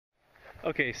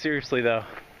Okay, seriously though,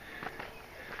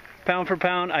 pound for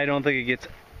pound, I don't think it gets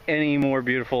any more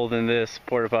beautiful than this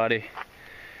porta potty.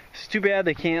 It's too bad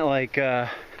they can't, like,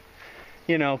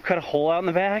 you know, cut a hole out in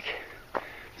the back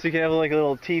so you can have like a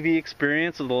little TV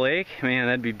experience of the lake. Man,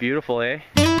 that'd be beautiful, eh?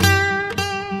 2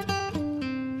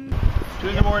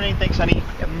 in the morning. Thanks, honey.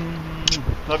 Yep.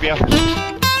 Love you.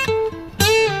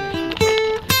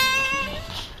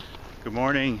 Good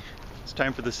morning. It's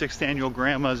time for the 6th annual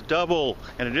Grandma's Double,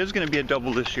 and it is going to be a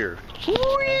double this year. Whee!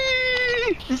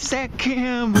 It's that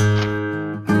Kim.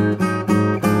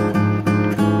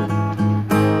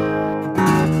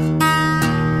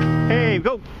 Hey,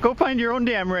 go find your own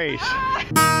damn race.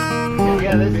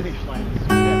 Yeah, this finish line is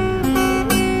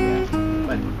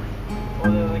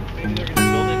Maybe they're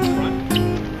gonna build it in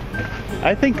front.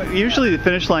 I think usually the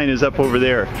finish line is up over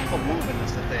there.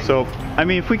 So, I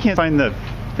mean, if we can't find the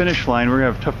finish line, we're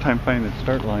gonna have a tough time finding the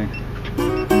start line.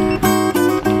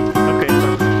 Okay.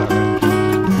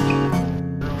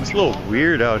 It's a little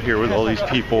weird out here with all these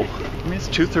people. I mean, it's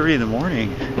 2:30 in the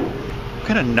morning. What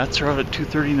kind of nuts are out at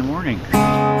 2:30 in the morning?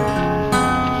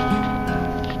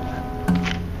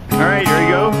 All right, here we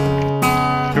go.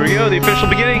 Here we go, the official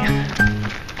beginning.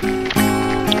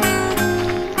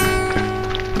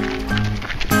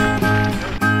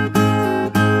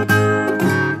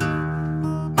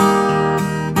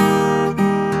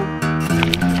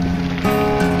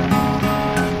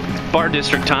 Bar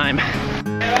district time.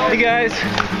 Hey guys.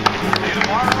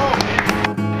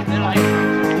 And then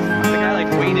the guy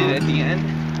like waited at the end.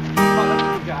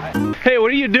 Hey,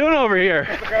 what are you doing over here?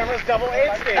 The Grandma's Double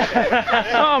aid station.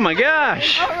 Oh my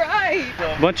gosh. All right.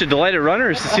 A bunch of delighted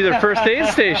runners to see their first aid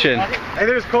station. Hey,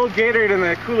 there's cold Gatorade in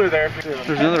the cooler there.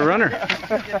 There's another runner.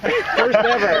 First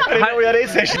ever. I didn't know we had aid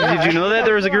stations. Did you know that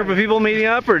there was a group of people meeting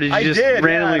up, or did you just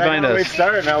randomly find us? I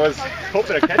started and I was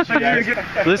hoping to catch you guys.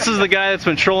 This is the guy that's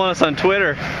been trolling us on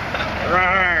Twitter.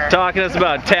 Talking to us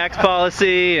about tax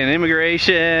policy and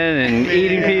immigration and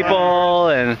eating people,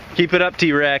 and keep it up,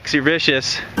 T-Rex, you're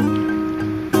vicious.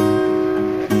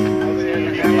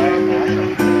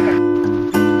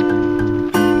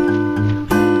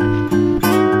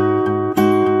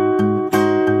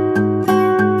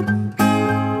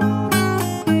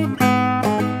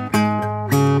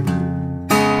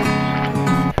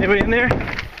 Anybody in there?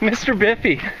 Mr.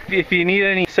 Biffy. If you need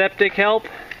any septic help,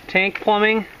 tank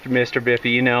plumbing, Mr. Biffy,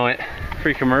 you know it.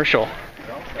 Free commercial.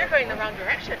 You're going the wrong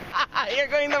direction. You're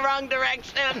going the wrong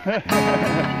direction.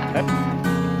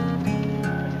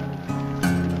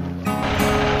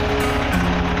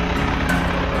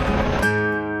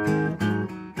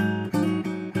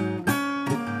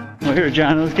 Well, here,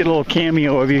 John, let's get a little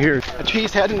cameo of you here. A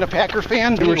cheesehead and a Packer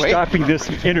fan. We're stopping this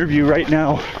interview right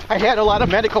now. I had a lot of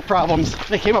medical problems.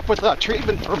 They came up with a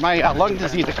treatment for my lung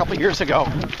disease a couple years ago.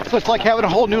 So it's like having a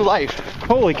whole new life.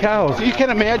 Holy cow. So you can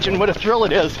imagine what a thrill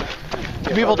it is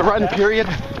to be able to run, period,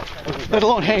 let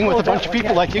alone hang with a bunch of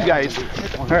people like you guys.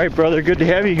 All right, brother, good to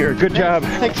have you here. Good job.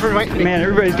 Thanks for inviting me. Man,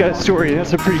 everybody's got a story.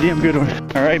 That's a pretty damn good one.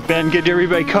 All right, Ben, get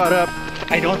everybody caught up.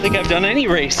 I don't think I've done any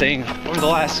racing over the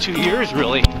last 2 years,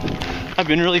 really. I've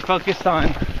been really focused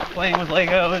on playing with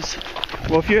Legos.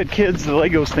 Well, if you had kids, the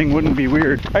Legos thing wouldn't be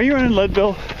weird. Are you running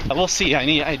Leadville? We'll see.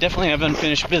 I definitely have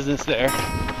unfinished business there.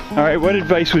 All right, what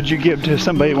advice would you give to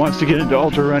somebody who wants to get into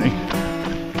ultra running?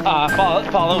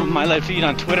 Follow my live feed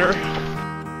on Twitter.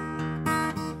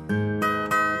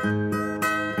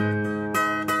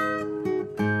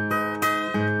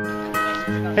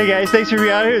 Hey guys, thanks for being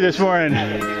out here this morning.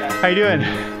 How you doing?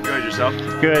 Good, yourself?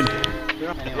 Good.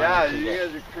 Yeah, you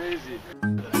guys are crazy.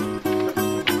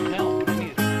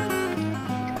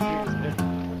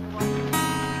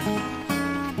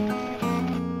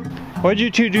 What did you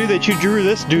two do that you drew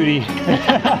this duty?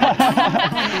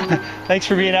 Thanks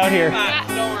for being out here.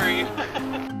 Don't worry.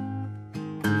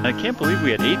 I can't believe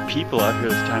we had 8 people out here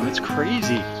this time. It's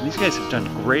crazy. These guys have done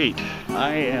great.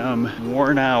 I am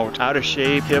worn out, out of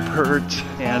shape, hip hurts,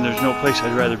 and there's no place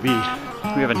I'd rather be.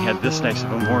 We haven't had this nice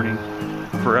of a morning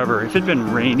forever. If it had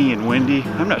been rainy and windy,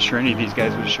 I'm not sure any of these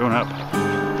guys would have shown up.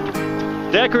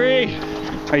 Zachary!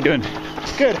 How you doing?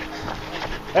 Good.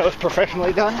 That was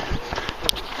professionally done.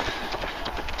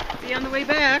 See you on the way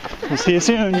back. We'll see you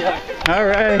soon. All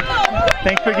right.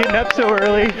 Thanks for getting up so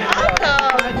early.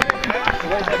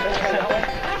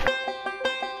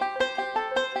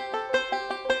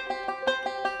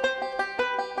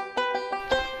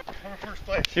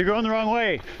 You're going the wrong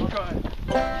way.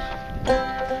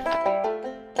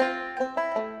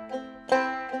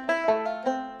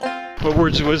 What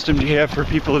words of wisdom do you have for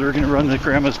people that are going to run the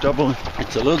Grandma's Double?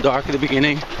 It's a little dark at the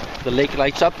beginning. The lake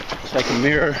lights up. It's like a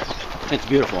mirror. It's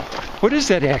beautiful. What is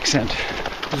that accent?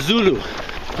 Zulu.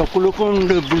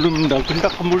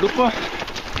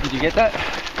 Did you get that?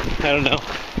 I don't know.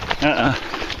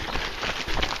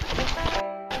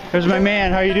 There's my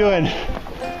man. How you doing?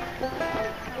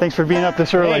 Thanks for being up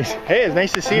this early. Thanks. Hey, it's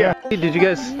nice to see you. Did you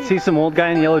guys see some old guy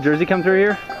in a yellow jersey come through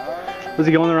here? Was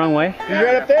he going the wrong way? He's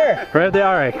right up there. Right up there?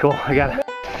 Alright, cool. I got it.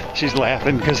 She's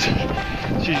laughing because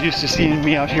she's used to seeing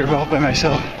me out here all by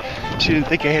myself. She didn't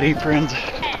think I had any friends.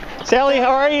 Sally,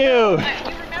 how are you?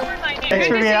 Thanks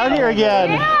for being out here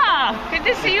again. Yeah, good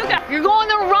to see you guys. You're going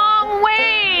the wrong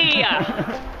way.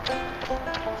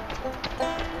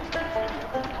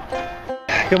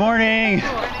 Good morning.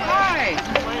 Hi.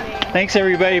 Thanks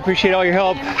everybody. Appreciate all your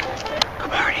help.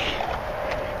 Good morning.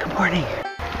 Good morning.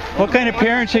 What kind of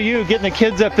parents are you getting the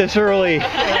kids up this early?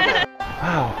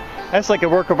 Wow, that's like a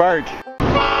work of art.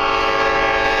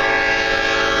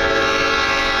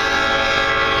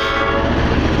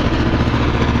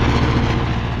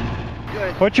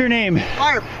 What's your name?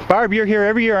 Barb. Barb, you're here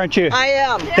every year, aren't you? I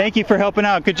am. Thank you for helping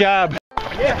out. Good job.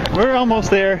 We're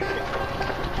almost there.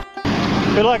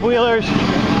 Good luck, wheelers.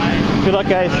 Good luck,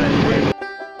 guys.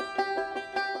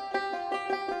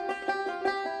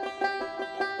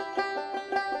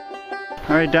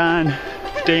 All right, Don.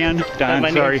 Dan.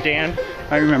 My Sorry. name's Dan.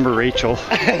 I remember Rachel.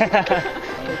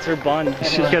 It's her bun.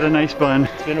 She's got a nice bun.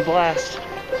 It's been a blast.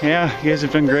 Yeah, you guys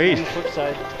have done great. On the flip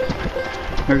side.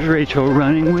 There's Rachel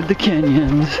running with the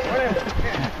Kenyans.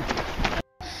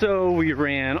 So we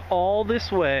ran all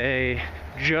this way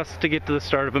just to get to the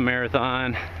start of a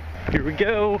marathon. Here we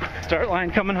go. Start line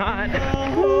coming hot.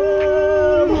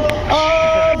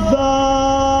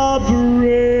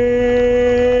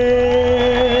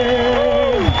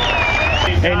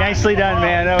 Hey, nicely done,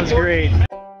 man. That was great. Is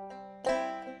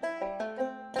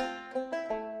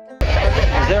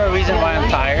there a reason why I'm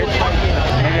tired?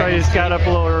 I just got up a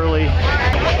little early.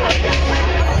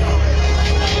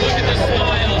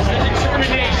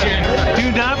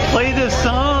 Do not play this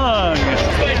song.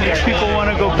 Makes people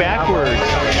want to go backwards.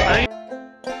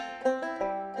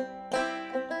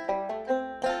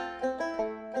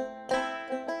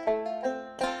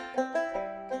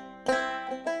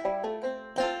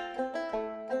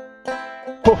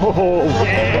 Oh,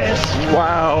 yes.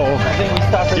 Wow. I think we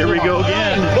stopped. Here we go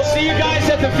again. We'll see you guys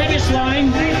at the finish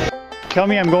line. Tell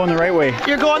me I'm going the right way.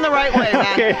 You're going the right way,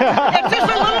 man. Okay. It's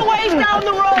just a little ways down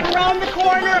the road, around the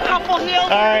corner, a couple hills. All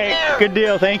right, good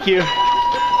deal. Thank you.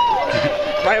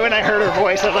 Right when I heard her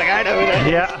voice, I was like, I know who that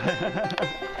is. Yeah.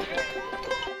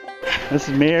 This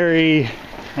is Mary,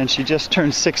 and she just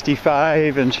turned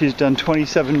 65, and she's done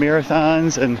 27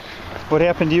 marathons. And what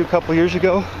happened to you a couple years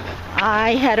ago?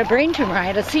 I had a brain tumor. I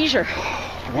had a seizure.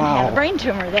 Wow. I had a brain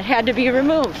tumor that had to be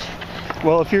removed.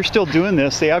 Well, if you're still doing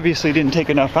this, they obviously didn't take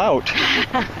enough out.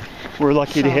 We're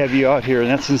lucky to have you out here,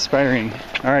 and that's inspiring.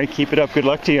 All right, keep it up. Good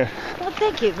luck to you. Well,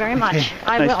 thank you very much. Okay,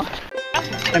 I nice. will.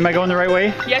 Am I going the right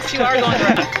way? Yes, you are going the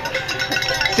right way.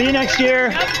 See you next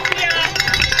year.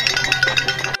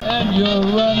 And you're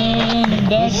running,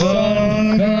 the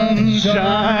sun comes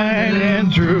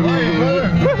Shining through.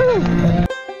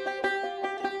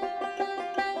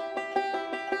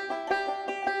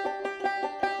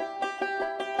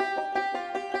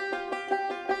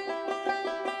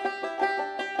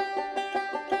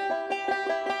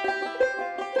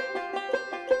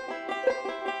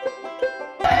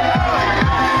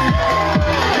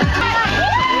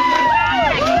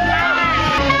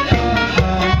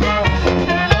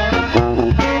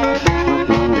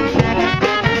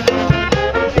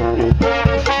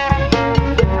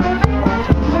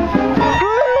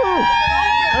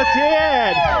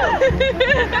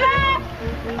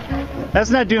 That's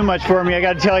not doing much for me, I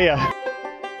gotta tell you.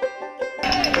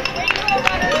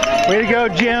 Way to go,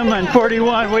 Jim, on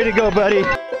 41. Way to go, buddy.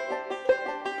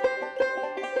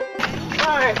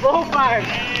 Alright, low five.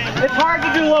 It's hard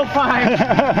to do low five.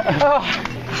 Oh.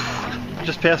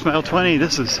 Just past mile 20.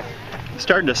 This is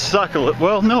starting to suck a little.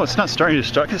 Well, no, it's not starting to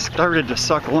suck. It started to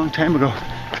suck a long time ago.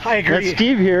 I agree. That's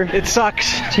Steve here. It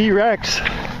sucks. T-Rex.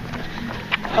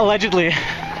 Allegedly.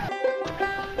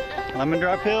 Lemon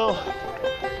Drop Hill.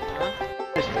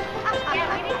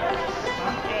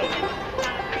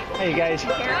 Hey guys.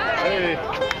 Hey.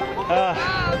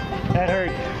 That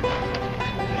hurt.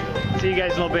 See you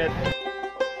guys in a little bit.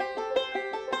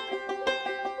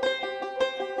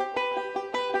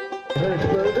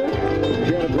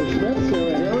 Jennifer Smith,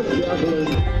 Sarah Harris, Jacqueline.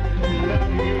 We have a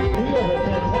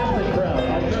fantastic crowd.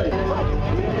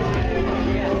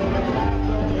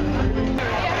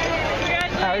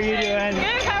 How are you doing?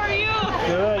 Good, how are you?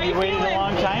 Good. You waited a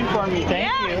long time for me.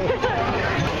 Thank you.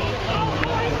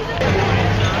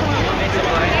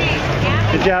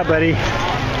 Good job, buddy.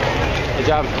 Good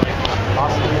job.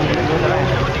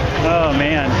 Oh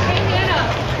man,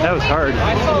 that was hard.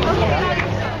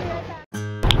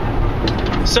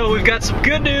 So we've got some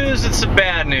good news and some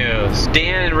bad news.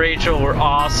 Dan and Rachel were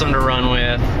awesome to run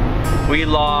with. We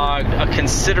logged a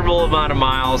considerable amount of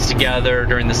miles together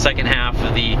during the second half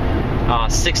of the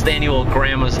 6th annual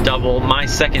Grandma's Double, my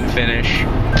second finish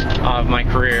of my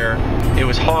career. It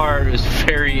was hard, it was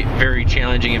very, very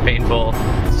challenging and painful.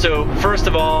 So first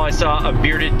of all, I saw a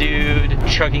bearded dude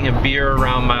chugging a beer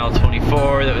around mile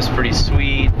 24. That was pretty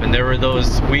sweet. And there were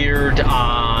those weird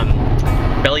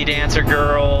belly dancer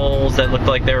girls that looked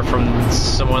like they were from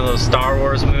one of those Star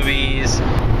Wars movies,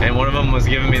 and one of them was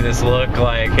giving me this look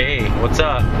like, hey, what's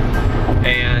up?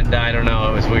 And I don't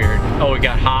know, it was weird. Oh, it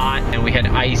got hot and we had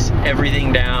to ice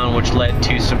everything down, which led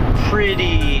to some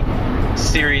pretty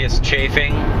serious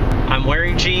chafing. I'm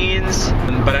wearing jeans,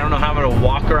 but I don't know how I'm gonna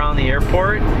walk around the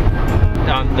airport.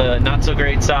 On the not so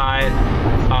great side,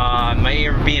 my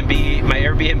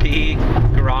Airbnb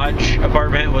garage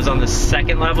apartment was on the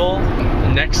 2nd level.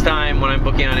 Next time when I'm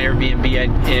booking on Airbnb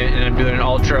and I'm doing an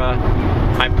ultra,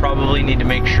 I probably need to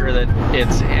make sure that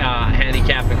it's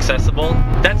handicap accessible.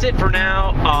 That's it for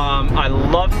now. I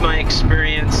loved my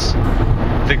experience.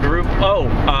 The group,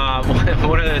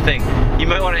 one other thing, you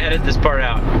might want to edit this part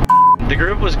out. The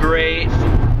group was great.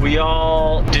 We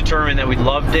all determined that we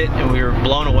loved it, and we were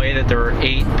blown away that there were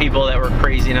 8 people that were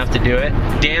crazy enough to do it.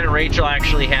 Dan and Rachel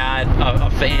actually had a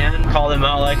fan call them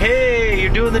out like, hey,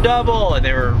 you're doing the double, and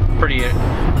they were pretty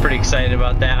excited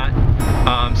about that.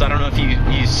 So I don't know if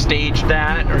you staged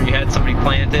that or you had somebody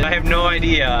plant it. I have no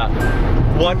idea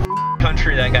what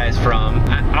country that guy's from.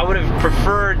 I would have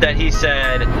preferred that he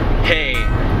said, hey,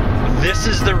 this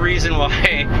is the reason why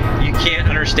you can't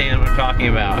understand what I'm talking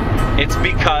about. It's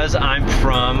because I'm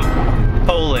from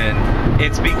Poland.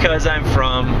 It's because I'm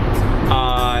from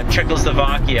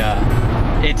Czechoslovakia.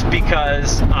 It's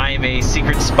because I'm a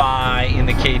secret spy in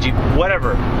the KGB.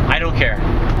 Whatever. I don't care.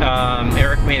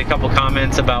 Eric made a couple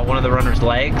comments about one of the runner's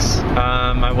legs.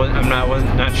 I'm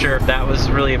not sure if that was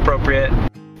really appropriate.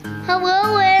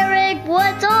 Hello, Eric.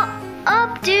 What's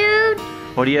up, dude?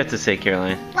 What do you have to say,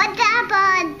 Caroline? What's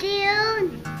up, dude?